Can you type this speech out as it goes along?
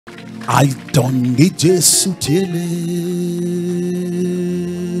I don't need Jesus till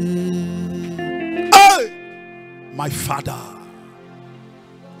my Father.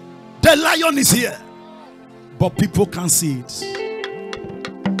 The lion is here, but people can't see it.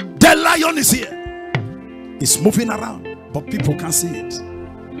 The lion is here. It's moving around, but people can't see it.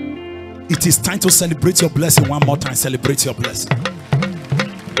 It is time to celebrate your blessing one more time. Celebrate your blessing.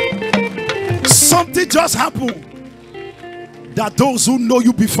 Something just happened. That those who know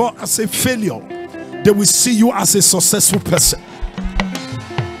you before as a failure, they will see you as a successful person.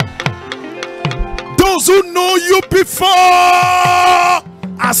 Those who know you before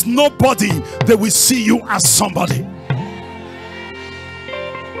as nobody, they will see you as somebody.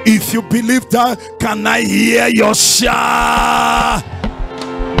 If you believe that, can I hear your shout?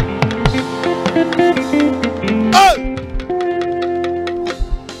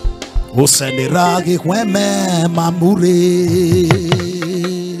 Oseniragi kweme mamure.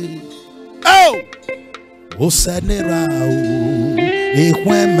 Oh, osenirau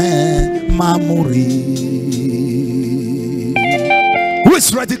ikweme mamure. Who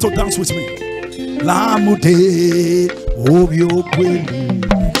is ready to dance with me? Lamude obyo kweli.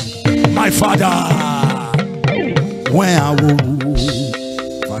 My Father, when I will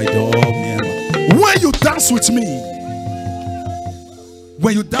fight when you dance with me.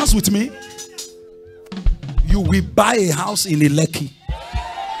 When you dance with me, you will buy a house in Lekki.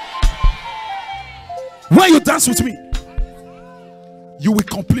 When you dance with me, you will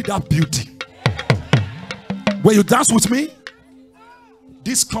complete that beauty. When you dance with me,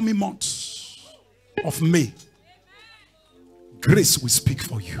 this coming month of May, grace will speak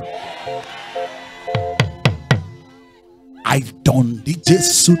for you. I've done the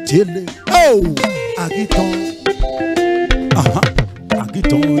Jesutele. Oh, I get on.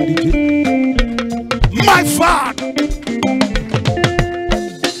 Get on my Father,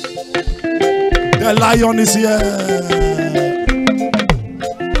 the lion is here.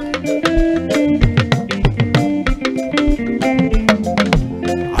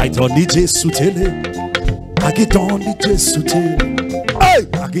 I don't need Jesus to tell it. I get on the Jesus to tell it. Hey,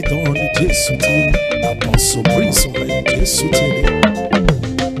 I get on the Jesus to tell it. Apostle Prince Ikharebhore to tell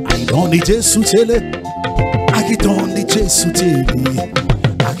it. I don't need Jesus to tell it. I get on the Jesus to tell it.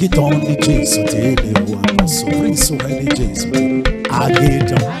 I get on the Jesus to tell it. Apostle Prince Ikharebhore. I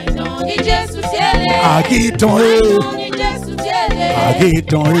get on. I don't need Jesus to tell it. I get on. I don't need Jesus to tell it. I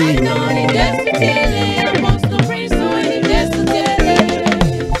get on. I don't need Jesus to tell it. Apostle Prince Ikharebhore to tell it.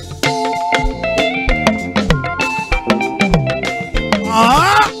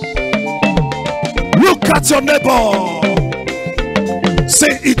 Look at your neighbor.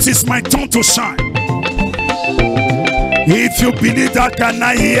 Say, it is my turn to shine. If you believe that, can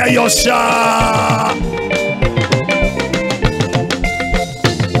I hear your shout?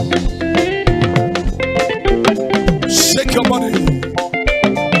 Shake your body.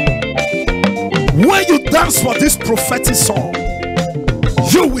 When you dance for this prophetic song,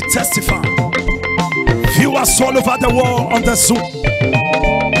 you will testify. Viewers all over the world on the Zoom.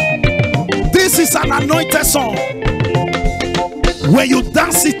 This is an anointed song. When you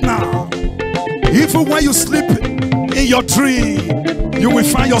dance it now, even when you sleep in your dream, you will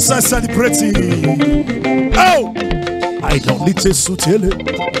find yourself celebrating. Oh, I don't need to tell it.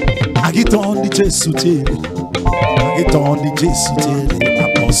 I get on the Jesus tell it. I get on the Jesus tell it.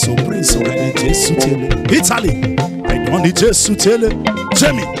 Apostle Prince Ikharebhore. Italy, I don't need Jesus tell it.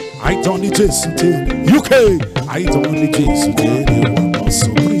 Jamie, I don't need Jesus tell it. UK, I don't need Jesus tell it.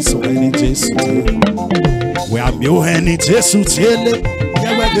 Apostle Prince Ikharebhore. Where I'm your honey Jesus tell it.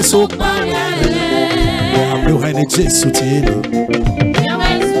 Yeah, where the so Yohani Jesu tele.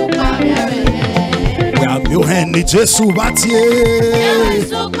 Yohani Jesu batie.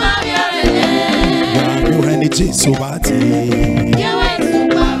 Yohani Jesu batie.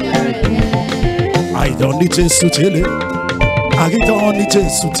 I don't need Jesu tele. I get on the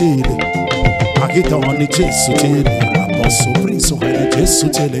Jesu tele. I get on the Jesu tele. Apostle Prince Jesu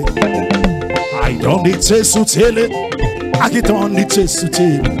tele. I don't need Jesu tele. I get on the Jesu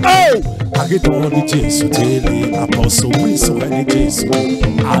tele. Oh! I get on the Jesus tell it. Apostle Prince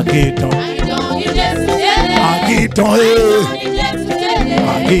Ikharebhore. I get on. I get on it. I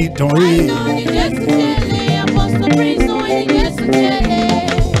get on it. Apostle Prince Ikharebhore.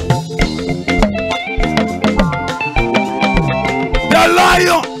 The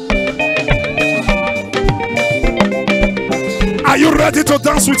lion. Are you ready to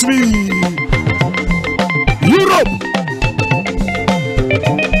dance with me? Europe.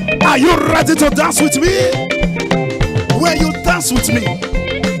 Are you ready to dance with me? When you dance with me,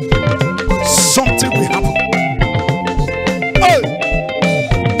 something will happen. Hey!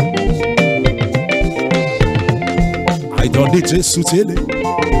 on the Jesutele.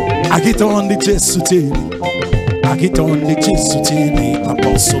 I get on the Jesutele. I get on the Jesutele.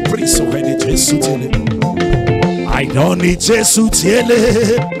 Apostle Prince Ikharebhore. I don't need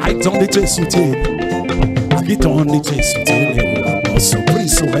Jesutele. I don't need Jesutele. I get on the Jesutele. Apostle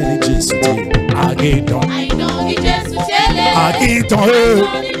Prince Ikharebhore. I get on. I don't need Jesutele. I get on.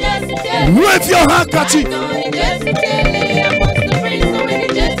 Wave your handkerchief.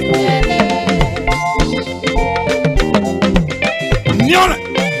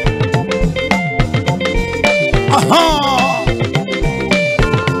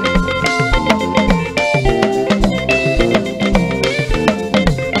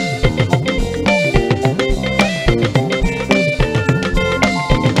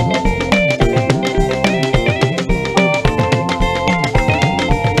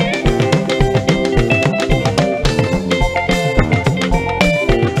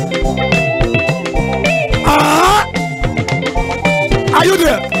 Are you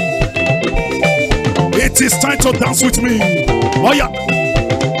there? It is time to dance with me. Oh yeah.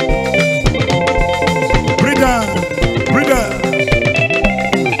 Breathe, breathe.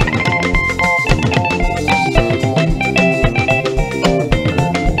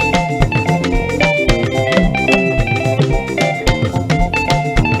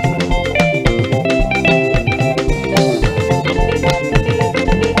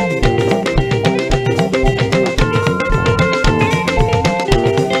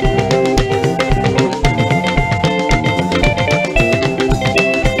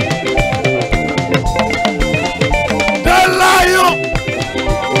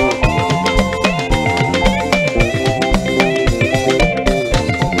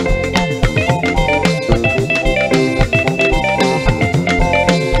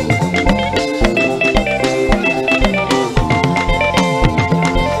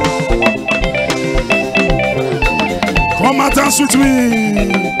 Come and dance with me.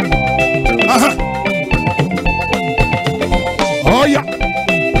 Oh yeah.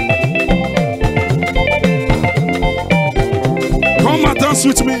 Come and dance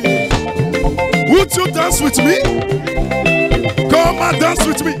with me. Would you dance with me? Come and dance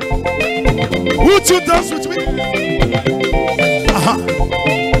with me. Would you dance with me?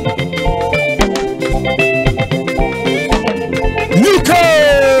 UK.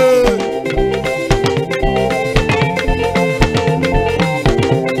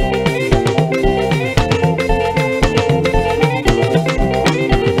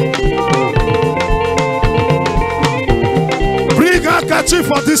 Handkerchief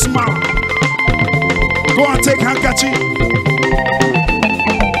for this man. Go and take handkerchief.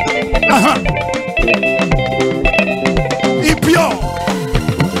 Impure.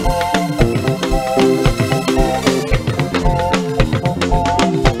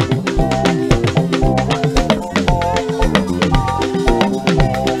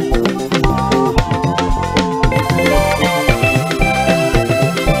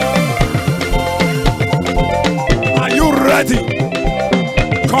 Are you ready?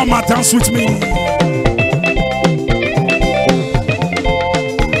 Come and dance with me.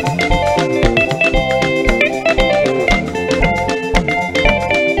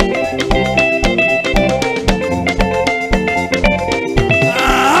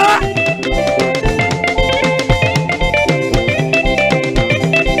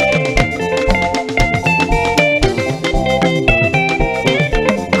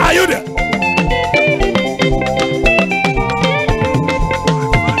 Are you there?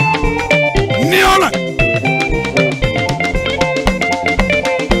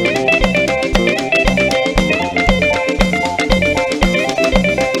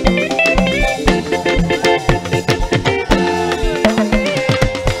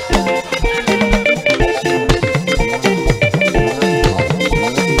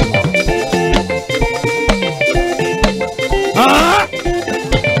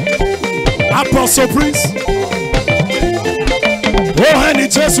 Apostle Prince. Oh, and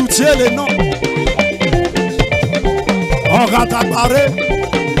it's just to tell you no. Oh, Gatabare.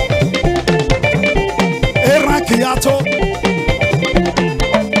 Erakiato.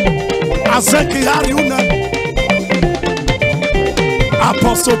 Azeki Ariuna.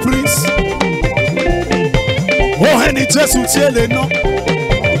 Apostle Prince. Oh, and it's just to tell you no.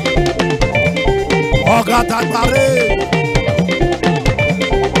 Oh, Gatabare.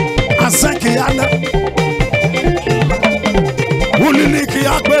 Asekiana Uliniki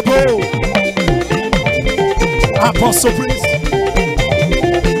Akbebo Apostle Prince.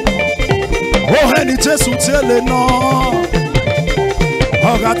 Oh, Henny Jesu Tele no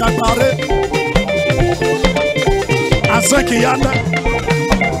Ogatabare Asekiana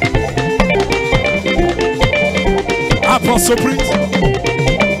Apostle Prince.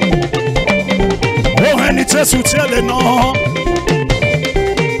 Oh, and it's just to tell you no.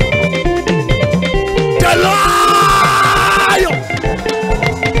 The lion.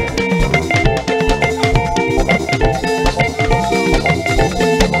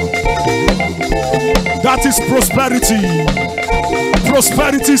 That is prosperity.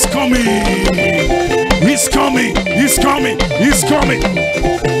 Prosperity is coming. He's coming. He's coming. He's coming.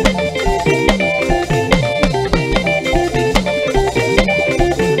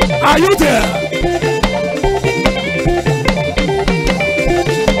 Are you there?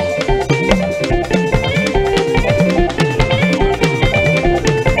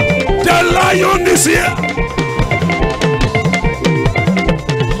 The lion is here.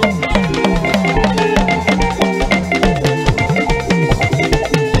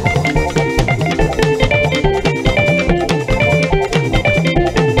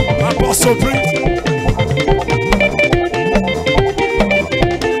 Apostle Prince.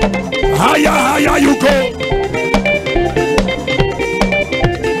 Higher, higher you go.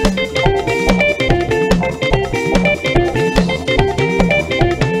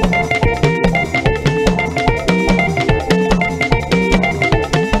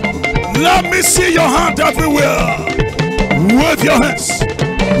 Let me see your hand everywhere. Wave your hands.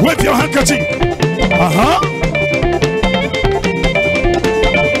 Wave your handkerchief.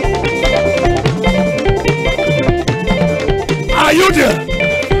 Are you there?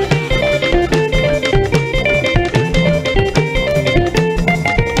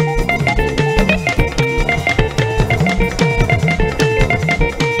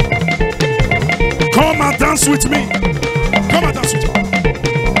 Come and dance with me. Come and dance with me.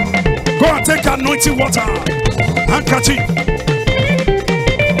 Go and take anointing water, handkerchief,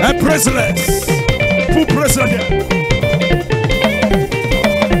 and bracelets. Put bracelet here.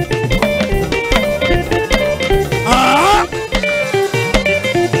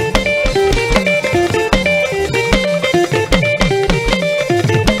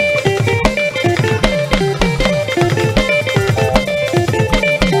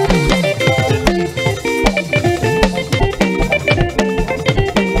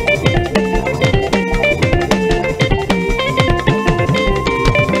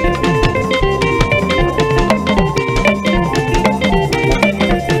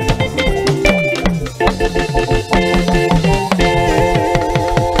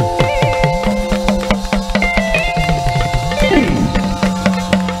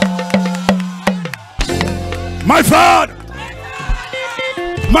 My father,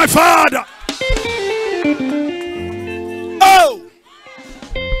 my father. Oh,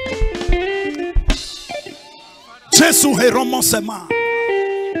 Jesus,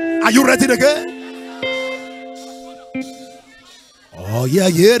 are you ready to go? Oh yeah,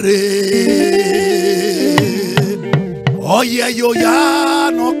 yeah, oh yeah, yo ya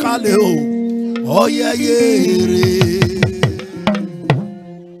no kaleo. Oh yeah, yeah.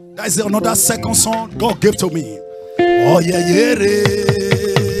 That is another second song God gave to me. Oh yeah, yeah.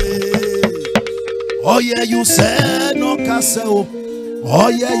 Oh yeah, you said no castle. Oh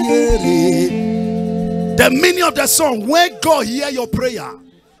yeah, yeah. The meaning of the song, when God hear your prayer,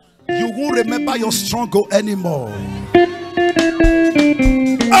 you won't remember your struggle anymore.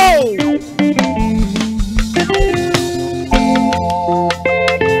 Oh!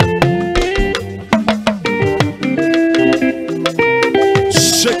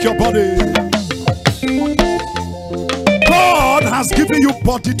 Shake your body. God has given you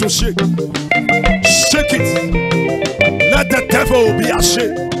body to shake. Shake it. Let the devil be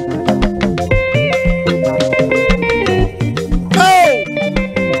ashamed. Oh!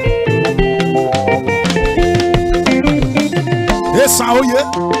 Yes, oh yeah.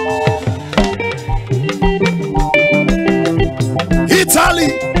 Italy.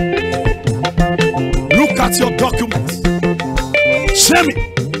 Look at your documents. Show me.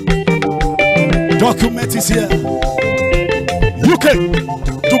 Document is here. UK,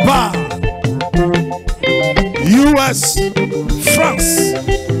 Dubai, US, France,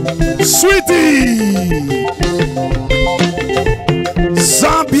 Sweden,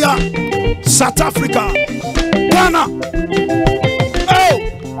 Zambia, South Africa, Ghana. Oh!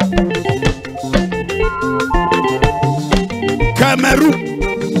 Cameroon,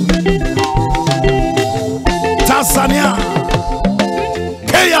 Tanzania,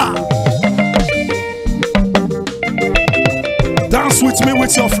 Kenya. Dance with me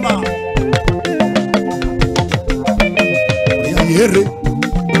with your flower.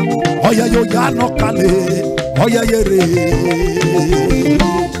 Oh yeah, yo ya no kale. Oh yeah, yere.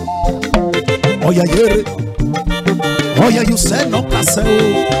 Oh yeah, yere. Oh yeah, you said no kase.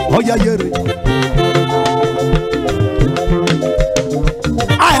 Oh yeah, yere.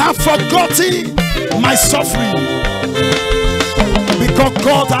 have forgotten my suffering because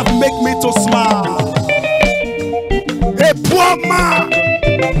God have made me to smile. A poor man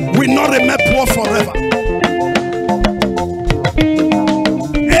will not remain poor forever.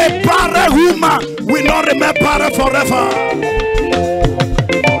 A barren woman will not remain barren forever.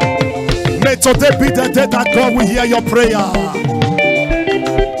 May today be the day that God will hear your prayer.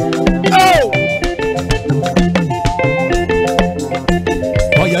 Oh!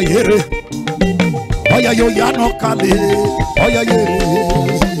 Oya yere, oya yo ya no kale, oya yere,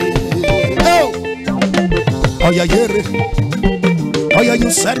 oh, oya yere, oya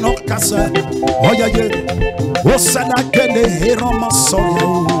you say no kasa, oya yere, o say na kene hero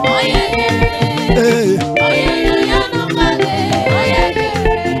masoro, oya yere, oya yo ya no kale, oya yere,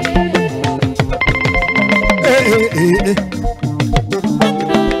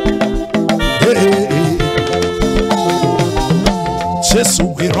 Jesus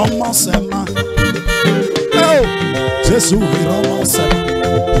we romance ma, oh, Jesus we romance ma.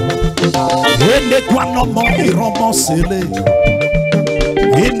 Ene kwa no mo we romance le,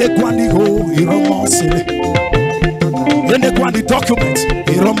 ene kwa ni ho we romance le, ene kwa ni document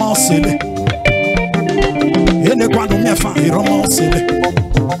we romance le, ene kwa no mefa we romance le,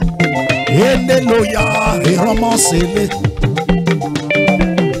 ene loya we romance le,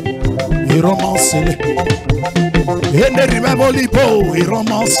 we romance le. In the river lipo, he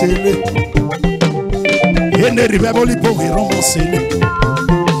romance le. In the river lipo, he romance le.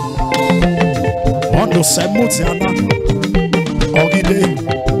 Ondo semutiana, ogide.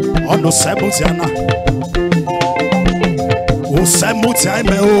 Ondo semutiana. O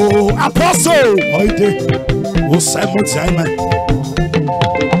semutiana, o apostle, oide. O semutiana.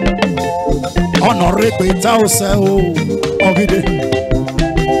 Honore beta o se o, ogide,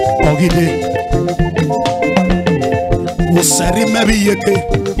 ogide. O seri mebi yeke,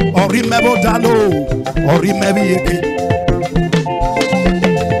 ori mebo dalo, ori mebi yeke.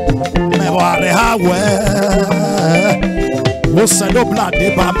 Mebo are hawe, o se no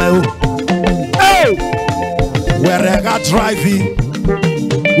blade ba me o. Oh, where I got driving,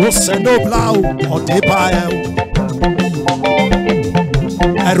 o se no blau, o de ba e.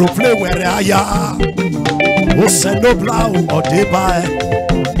 Aeroplane where I ya, o se no blau, o de ba e.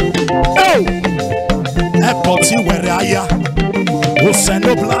 Oh. Epoti where I am, o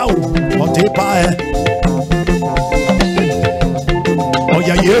sendo blau, o de bae.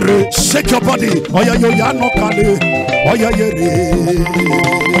 Oya yere, shake your body. Oya yo ya no kale. Oya yere,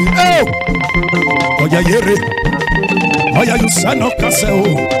 oh. Oya yere, oya you sendo kaseo.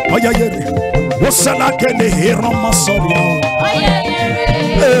 Oya yere, o sena kene hero masorio. Oya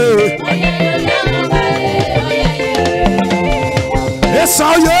yere, oya yo ya no kale. Oya yere, esa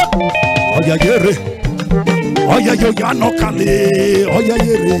oya, oya yere. Oya yo ya no kale, oya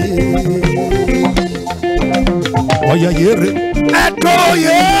yere, oya yere, echo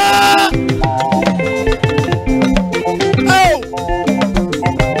yeah, oh,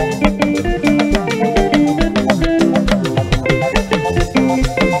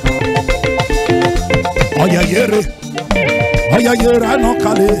 oya yere no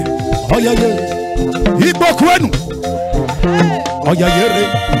kale, oya yere, ibokwenu, oya yere,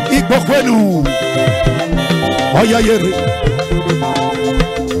 ibokwenu. Oya yere,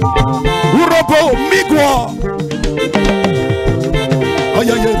 urobo migwa.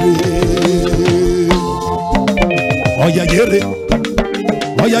 Oya yere, oya yere,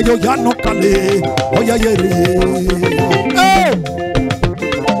 oya yo ya no kale. Oya yere,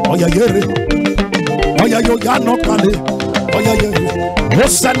 oh, oya yere, oya yo ya no kale. Oya yere,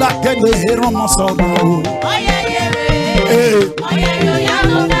 osala kene hero masona. Oya yere, oya yo ya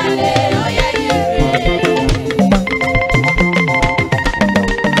no kale.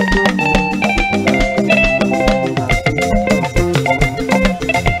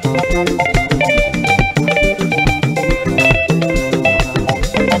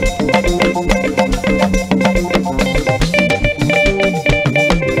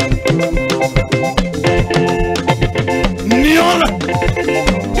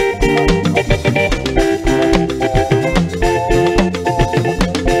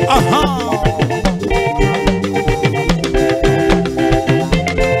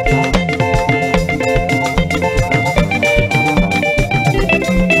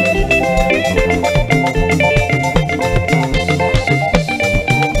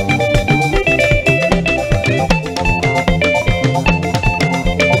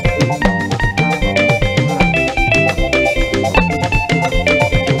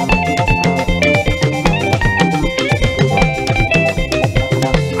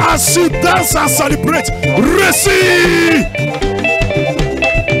 As you dance and celebrate, receive.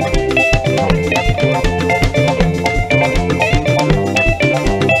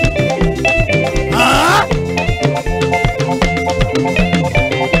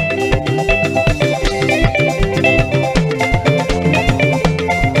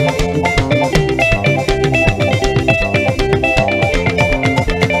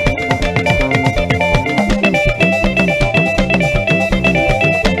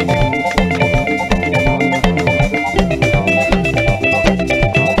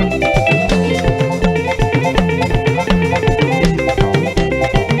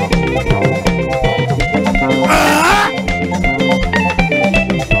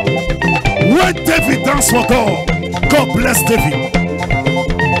 dance for God. God bless David.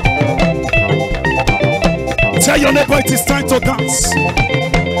 Tell your neighbor it is time to dance.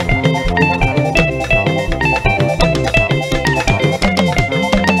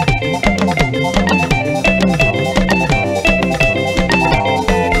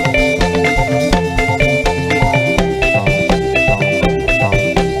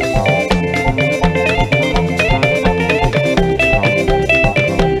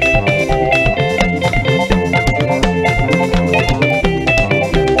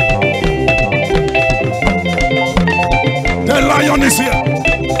 Is here.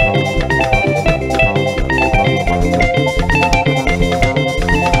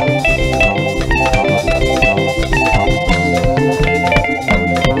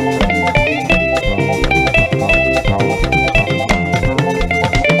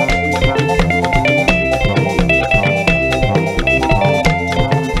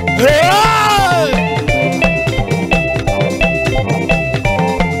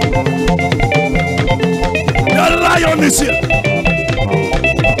 The lion is here.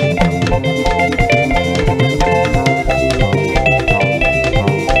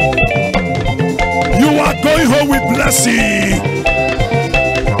 Going home with blessing.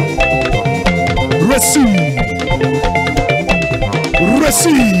 Receive,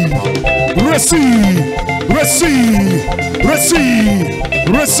 receive, receive, receive, receive,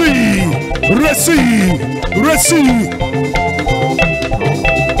 receive, receive, receive.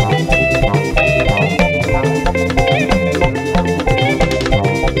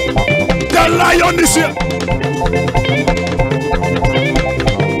 The lion is here.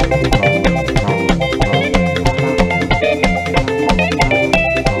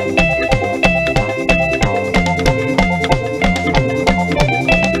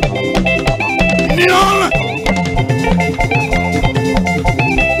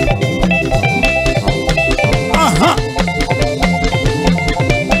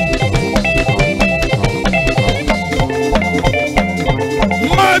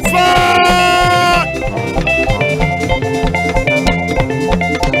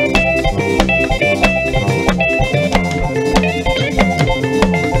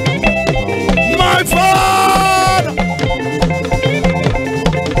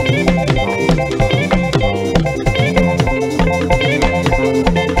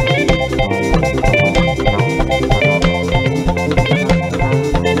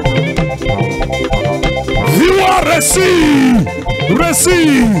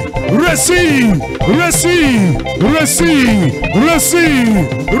 Receive, receive, receive, receive, receive,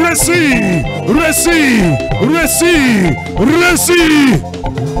 receive, receive, receive, receive, receive.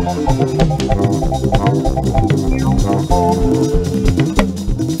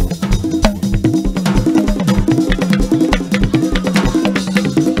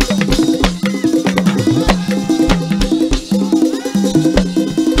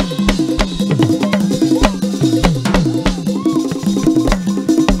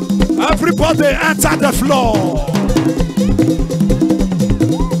 Everybody enter the floor.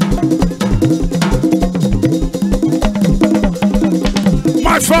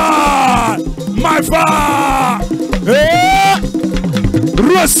 My father, my father.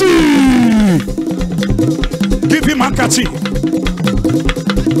 Receive. Give him handkerchief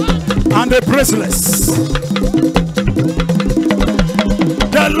and a bracelet.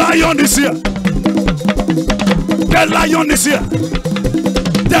 The lion is here. The lion is here.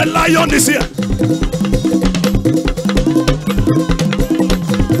 The lion is here.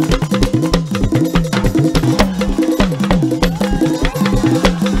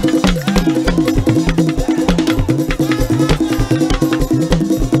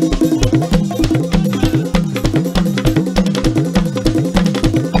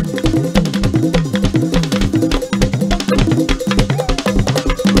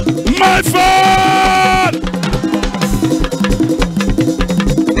 My father.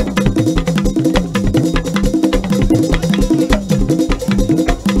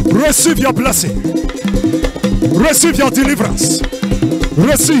 Receive your blessing. Receive your deliverance.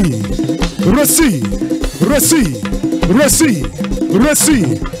 Receive, receive, receive, receive,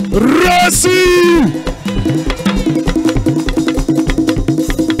 receive, receive.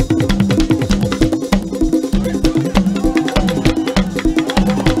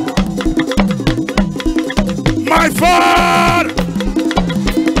 My Father,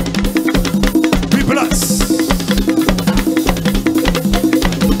 be blessed.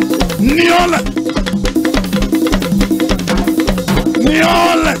 Kneel,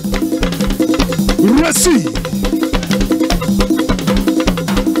 kneel, receive.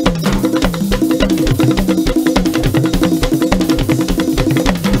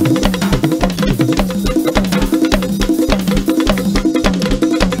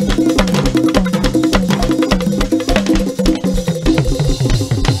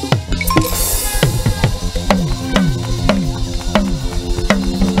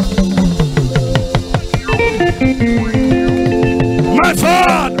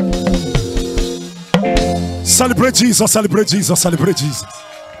 Celebrate Jesus, celebrate Jesus, celebrate Jesus.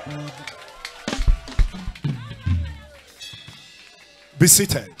 Be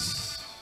seated.